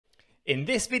In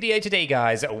this video today,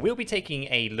 guys, we'll be taking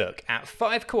a look at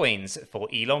 5 coins for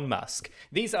Elon Musk.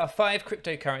 These are 5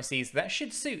 cryptocurrencies that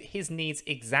should suit his needs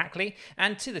exactly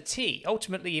and to the T.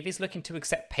 Ultimately, if he's looking to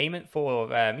accept payment for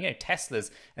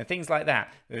Teslas and things like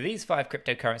that, these 5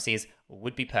 cryptocurrencies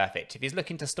would be perfect. If he's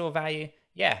looking to store value,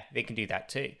 yeah, they can do that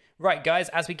too. Right, guys,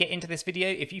 as we get into this video,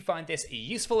 if you find this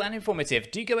useful and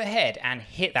informative, do go ahead and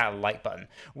hit that like button.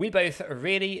 We both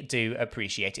really do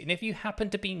appreciate it. And if you happen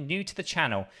to be new to the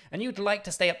channel and you'd like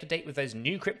to stay up to date with those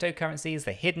new cryptocurrencies,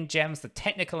 the hidden gems, the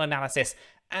technical analysis,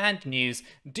 and news,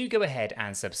 do go ahead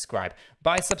and subscribe.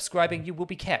 By subscribing, you will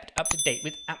be kept up to date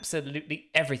with absolutely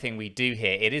everything we do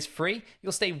here. It is free,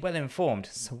 you'll stay well informed,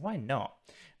 so why not?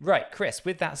 Right, Chris,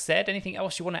 with that said, anything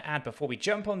else you want to add before we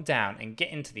jump on down and get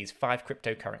into these 5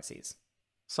 cryptocurrencies?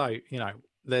 So,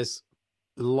 there's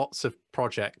lots of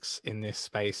projects in this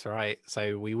space, right?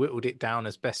 So we whittled it down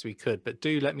as best we could, but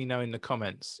do let me know in the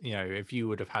comments, if you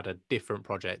would have had a different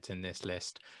project in this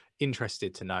list.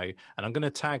 Interested to know. And I'm going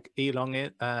to tag Elon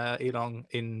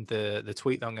in the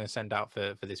tweet that I'm going to send out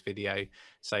for this video.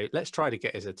 So let's try to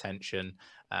get his attention.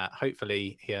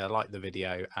 Hopefully he'll like the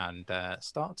video and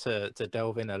start to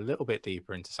delve in a little bit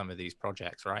deeper into some of these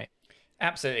projects, right?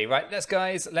 Absolutely. Right, let's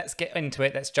get into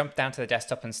it. Let's jump down to the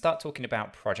desktop and start talking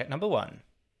about project number 1.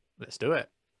 Let's do it.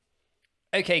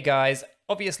 Okay, guys,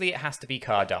 obviously it has to be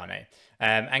Cardano.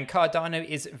 And Cardano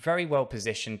is very well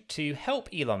positioned to help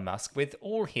Elon Musk with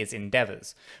all his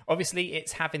endeavors. Obviously,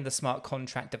 it's having the smart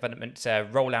contract development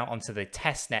roll out onto the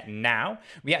testnet now.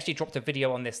 We actually dropped a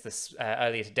video on this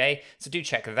earlier today, so do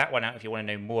check that one out if you want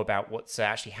to know more about what's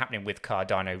actually happening with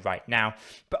Cardano right now.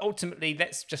 But ultimately,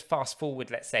 let's just fast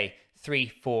forward, let's say, 3,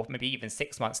 4, maybe even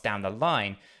 6 months down the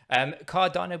line.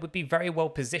 Cardano would be very well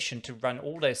positioned to run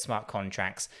all those smart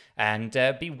contracts and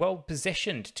be well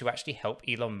positioned to actually help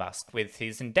Elon Musk with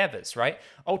his endeavors, right?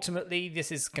 Ultimately,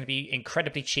 this is going to be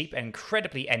incredibly cheap and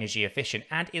incredibly energy efficient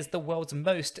and is the world's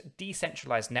most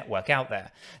decentralized network out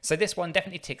there. So this one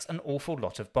definitely ticks an awful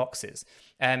lot of boxes.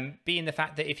 Being the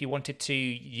fact that if you wanted to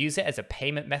use it as a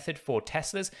payment method for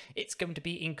Teslas, it's going to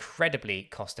be incredibly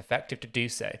cost effective to do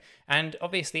so. And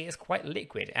obviously, it's quite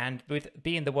liquid, and with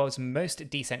being the world's most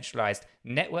decentralized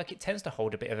network, it tends to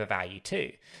hold a bit of a value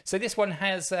too. So this one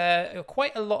has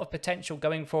quite a lot of potential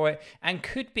going for it and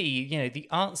could be, the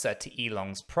answer to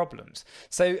Elon's problems.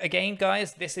 So again,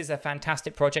 guys, this is a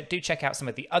fantastic project. Do check out some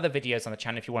of the other videos on the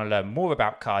channel if you want to learn more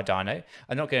about Cardano.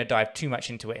 I'm not going to dive too much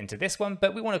into this one,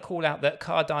 but we want to call out that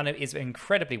Cardano is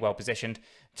incredibly well positioned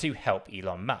to help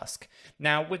Elon Musk.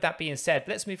 Now, with that being said,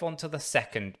 let's move on to the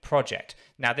second project.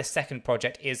 Now, this second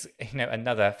project is,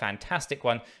 another fantastic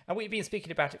one, and we've been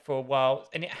speaking about it for a while,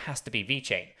 and it has to be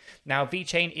VeChain. Now,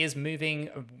 VeChain is moving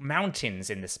mountains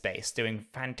in the space, doing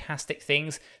fantastic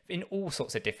things in all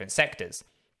sorts of different sectors.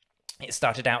 It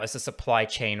started out as a supply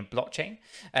chain blockchain,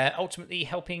 ultimately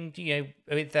helping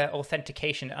with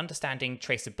authentication and understanding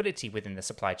traceability within the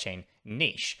supply chain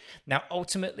niche. Now,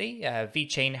 ultimately,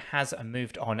 VeChain has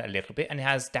moved on a little bit and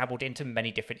has dabbled into many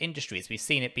different industries. We've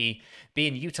seen it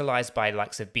being utilized by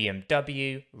likes of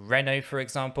BMW, Renault, for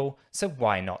example. So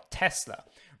why not Tesla?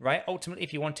 Right? Ultimately,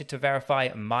 if you wanted to verify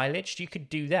mileage, you could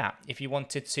do that. If you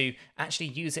wanted to actually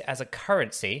use it as a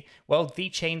currency, well,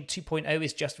 VeChain 2.0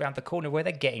 is just around the corner where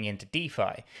they're getting into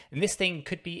DeFi. And this thing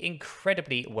could be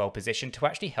incredibly well positioned to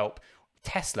actually help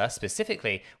Tesla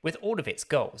specifically with all of its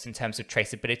goals in terms of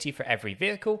traceability for every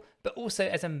vehicle, but also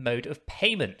as a mode of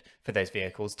payment for those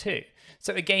vehicles too.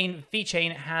 So again,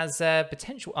 VeChain has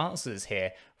potential answers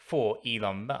here for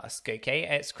Elon Musk, okay?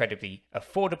 It's credibly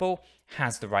affordable,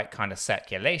 has the right kind of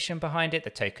circulation behind it.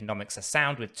 The tokenomics are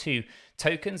sound with 2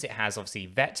 tokens. It has obviously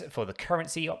VET for the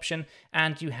currency option,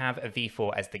 and you have a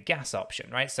vtho as the gas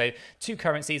option, right? So 2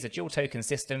 currencies, a dual token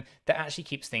system that actually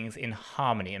keeps things in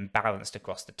harmony and balanced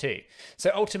across the 2.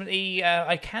 So ultimately,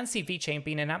 I can see VeChain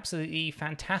being an absolutely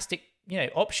fantastic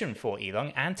option for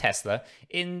Elon and Tesla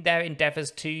in their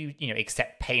endeavors to,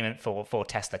 accept payment for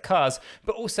Tesla cars,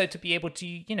 but also to be able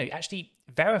to, actually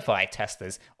verify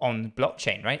Teslas on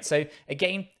blockchain, right? So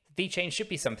again, VeChain should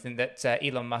be something that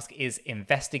Elon Musk is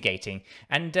investigating.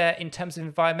 And in terms of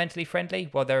environmentally friendly,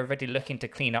 well, they're already looking to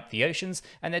clean up the oceans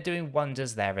and they're doing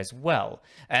wonders there as well.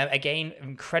 Again,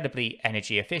 incredibly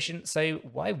energy efficient. So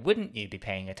why wouldn't you be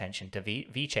paying attention to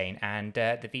VeChain and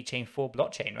the VeChain 4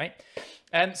 blockchain,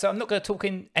 right? So I'm not going to talk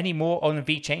any more on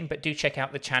VeChain, but do check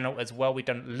out the channel as well. We've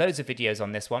done loads of videos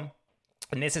on this one.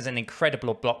 And this is an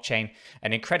incredible blockchain,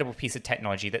 an incredible piece of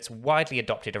technology that's widely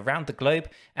adopted around the globe.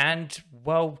 And,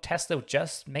 well, Tesla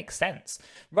just makes sense.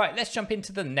 Right, let's jump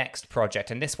into the next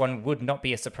project. And this one would not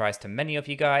be a surprise to many of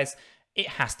you guys. it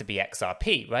has to be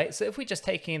XRP, right? So if we're just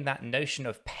taking that notion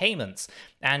of payments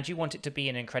and you want it to be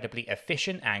an incredibly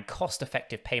efficient and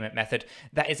cost-effective payment method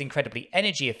that is incredibly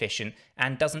energy efficient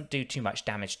and doesn't do too much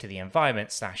damage to the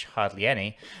environment / hardly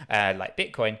any, like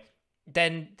Bitcoin,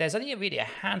 then there's only really a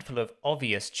handful of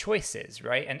obvious choices,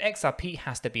 right? And XRP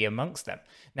has to be amongst them.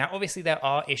 Now, obviously, there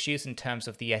are issues in terms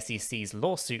of the SEC's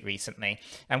lawsuit recently,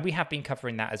 and we have been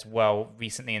covering that as well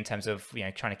recently in terms of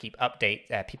trying to keep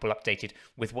people updated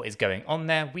with what is going on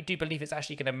there. We do believe it's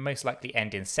actually going to most likely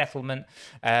end in settlement.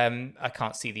 I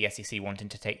can't see the SEC wanting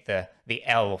to take the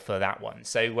L for that one,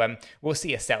 so we'll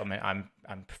see a settlement.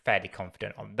 I'm fairly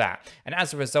confident on that, and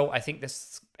as a result, I think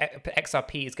this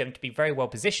XRP is going to be very well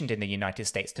positioned in the United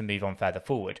States to move on further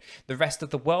forward. The rest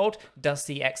of the world does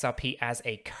see XRP as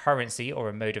a currency or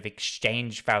a mode of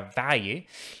exchange value,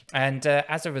 and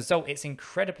as a result, it's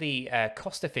incredibly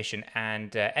cost efficient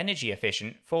and energy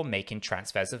efficient for making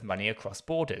transfers of money across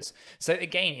borders. So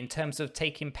again, in terms of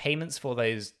taking payments for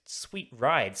those sweet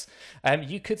rides,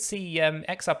 you could see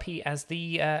XRP as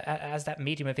as that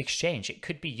medium of exchange. It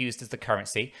could be used as the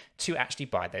currency to actually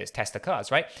buy those Tesla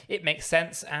cars, right? It makes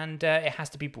sense, and it has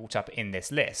to be brought up in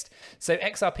this list. So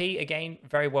XRP, again,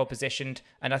 very well positioned,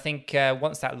 and I think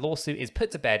once that lawsuit is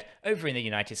put to bed over in the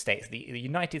United States, the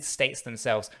United States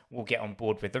themselves will get on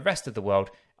board with the rest of the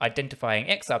world, identifying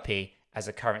XRP as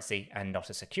a currency and not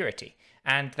a security.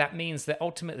 And that means that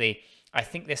ultimately, I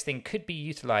think this thing could be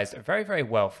utilized very, very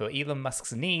well for Elon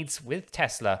Musk's needs with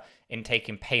Tesla in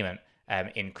taking payment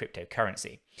in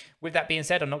cryptocurrency. With that being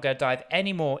said, I'm not going to dive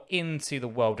any more into the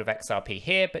world of XRP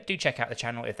here, but do check out the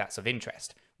channel if that's of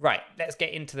interest. Right, let's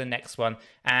get into the next one.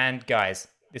 And guys,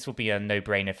 this will be a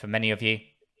no-brainer for many of you.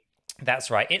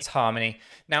 That's right, it's Harmony.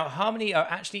 Now, Harmony are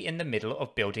actually in the middle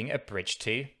of building a bridge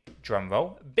to,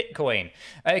 drumroll, Bitcoin.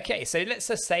 Okay, so let's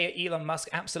just say Elon Musk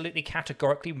absolutely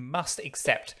categorically must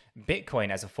accept Bitcoin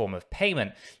as a form of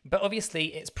payment. But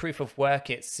obviously, it's proof of work.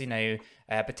 It's,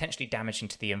 potentially damaging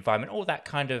to the environment, all that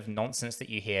kind of nonsense that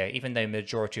you hear, even though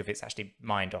majority of it's actually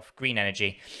mined off green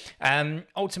energy.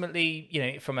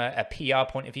 Ultimately, from a PR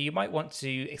point of view, you might want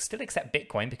to still accept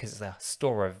Bitcoin because it's a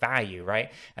store of value, right?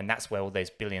 And that's where all those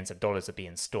billions of dollars are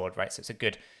being stored, right? So it's a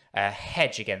good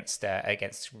hedge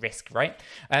against risk, right?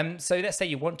 So let's say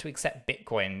you want to accept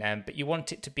Bitcoin, but you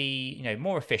want it to be,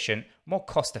 more efficient, more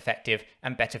cost effective,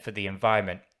 and better for the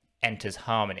environment. Enters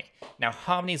Harmony. Now,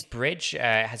 Harmony's bridge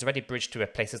has already bridged to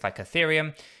places like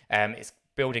Ethereum. It's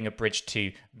building a bridge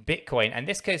to Bitcoin, and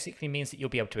this basically means that you'll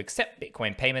be able to accept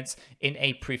Bitcoin payments in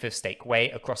a proof-of-stake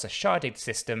way across a sharded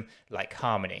system like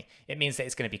Harmony. It means that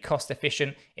it's going to be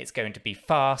cost-efficient, it's going to be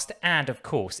fast, and of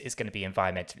course, it's going to be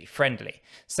environmentally friendly.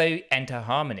 So enter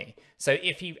Harmony. So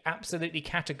if you absolutely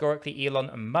categorically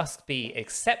Elon Musk be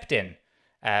accepting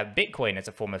Bitcoin as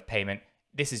a form of payment,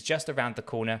 this is just around the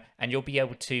corner, and you'll be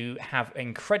able to have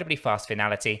incredibly fast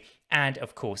finality and,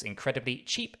 of course, incredibly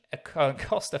cheap,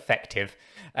 cost-effective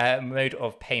mode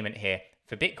of payment here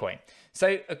for Bitcoin.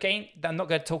 So, again, I'm not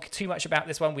going to talk too much about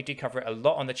this one. We do cover it a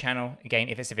lot on the channel. Again,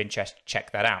 if it's of interest,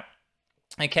 check that out.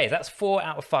 Okay, that's 4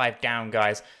 out of 5 down,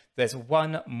 guys. There's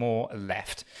one more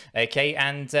left. Okay,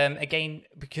 and again,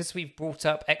 because we've brought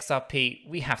up XRP,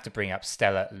 we have to bring up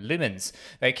Stellar Lumens.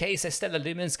 Okay, so Stellar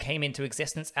Lumens came into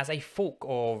existence as a fork,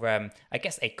 or I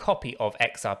guess a copy of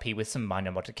XRP with some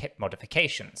minor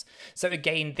modifications. So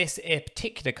again, this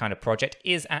particular kind of project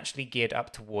is actually geared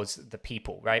up towards the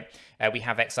people, right? We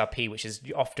have XRP, which is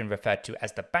often referred to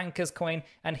as the banker's coin,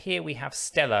 and here we have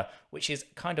Stellar, which is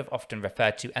kind of often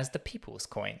referred to as the people's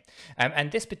coin.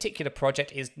 And this particular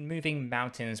project is moving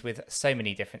mountains with so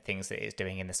many different things that it is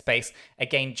doing in the space.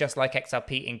 Again, just like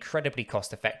XRP, incredibly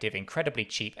cost effective, incredibly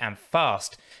cheap and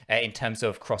fast in terms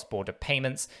of cross-border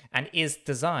payments, and is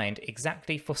designed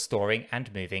exactly for storing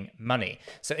and moving money.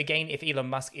 So again, if Elon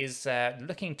Musk is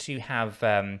looking to have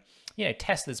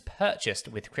Tesla's purchased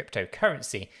with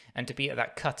cryptocurrency and to be at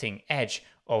that cutting edge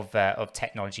of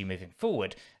technology moving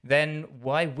forward, then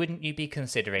why wouldn't you be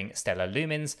considering Stellar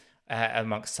Lumens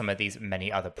amongst some of these many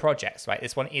other projects, right?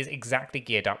 This one is exactly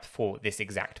geared up for this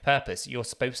exact purpose. You're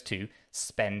supposed to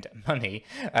spend money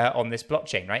on this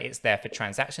blockchain, right? It's there for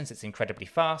transactions. It's incredibly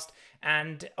fast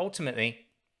and ultimately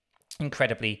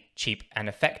incredibly cheap and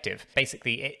effective.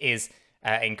 Basically, it is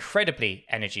incredibly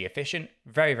energy efficient,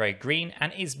 very, very green,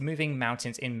 and is moving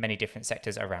mountains in many different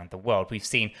sectors around the world. We've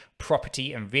seen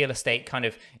property and real estate kind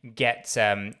of get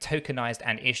tokenized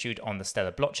and issued on the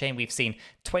Stellar blockchain. We've seen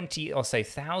 20 or so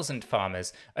thousand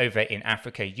farmers over in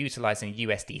Africa utilizing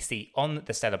USDC on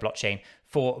the Stellar blockchain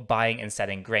for buying and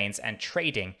selling grains and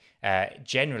trading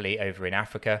generally over in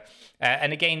Africa.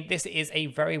 And again, this is a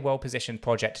very well-positioned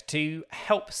project to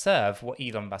help serve what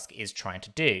Elon Musk is trying to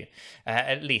do,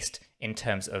 at least in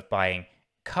terms of buying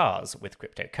cars with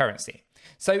cryptocurrency.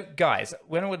 So guys,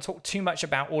 we're not going to talk too much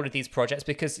about all of these projects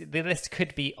because the list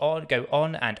could be go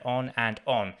on and on and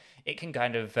on. It can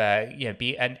kind of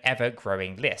be an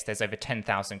ever-growing list. There's over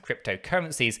 10,000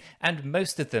 cryptocurrencies, and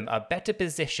most of them are better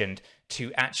positioned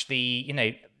to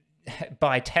actually,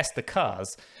 test the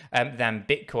cars than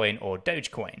Bitcoin or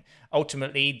Dogecoin.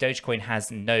 Ultimately, Dogecoin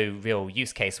has no real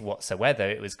use case whatsoever.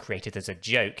 It was created as a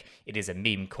joke. It is a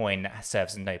meme coin that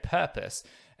serves no purpose.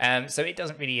 So it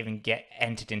doesn't really even get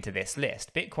entered into this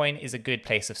list. Bitcoin is a good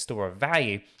place of store of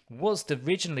value, was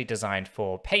originally designed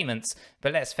for payments,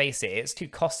 but let's face it, it's too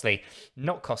costly,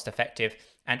 not cost effective,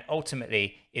 and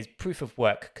ultimately its proof of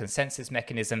work consensus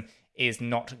mechanism is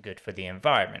not good for the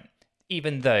environment.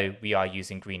 Even though we are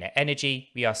using greener energy,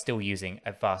 we are still using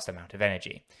a vast amount of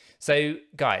energy. So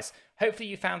guys, hopefully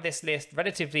you found this list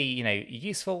relatively,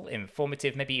 useful,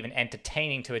 informative, maybe even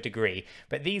entertaining to a degree.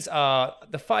 But these are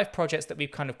the 5 projects that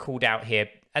we've kind of called out here.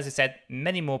 As I said,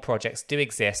 many more projects do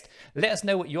exist. Let us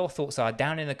know what your thoughts are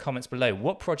down in the comments below.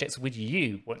 What projects would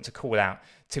you want to call out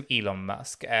to Elon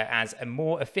Musk as a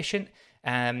more efficient,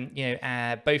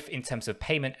 both in terms of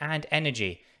payment and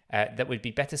energy, that would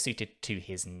be better suited to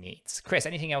his needs? Chris,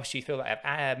 anything else you feel like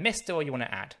I've missed or you want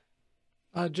to add?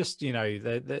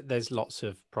 There's lots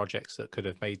of projects that could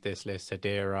have made this list.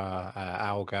 Hedera,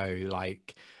 Algo,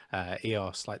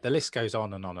 EOS, the list goes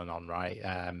on and on and on, right?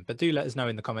 But do let us know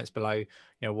in the comments below,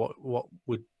 what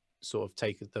would sort of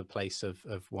take the place of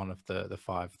one of the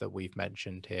 5 that we've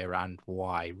mentioned here and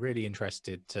why. Really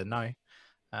interested to know.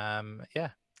 Yeah.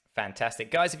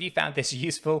 Fantastic. Guys, if you found this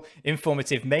useful,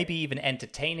 informative, maybe even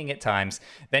entertaining at times,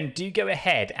 then do go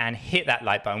ahead and hit that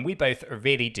like button. We both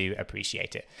really do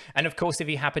appreciate it. And of course, if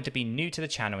you happen to be new to the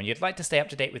channel and you'd like to stay up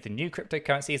to date with the new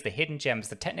cryptocurrencies, the hidden gems,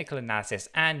 the technical analysis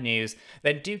and news,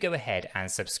 then do go ahead and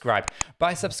subscribe.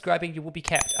 By subscribing, you will be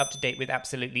kept up to date with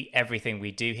absolutely everything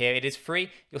we do here. It is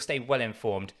free. You'll stay well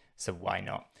informed. So why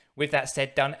not? With that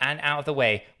said, done and out of the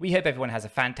way, we hope everyone has a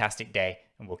fantastic day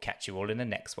and we'll catch you all in the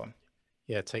next one.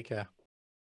 Yeah, take care.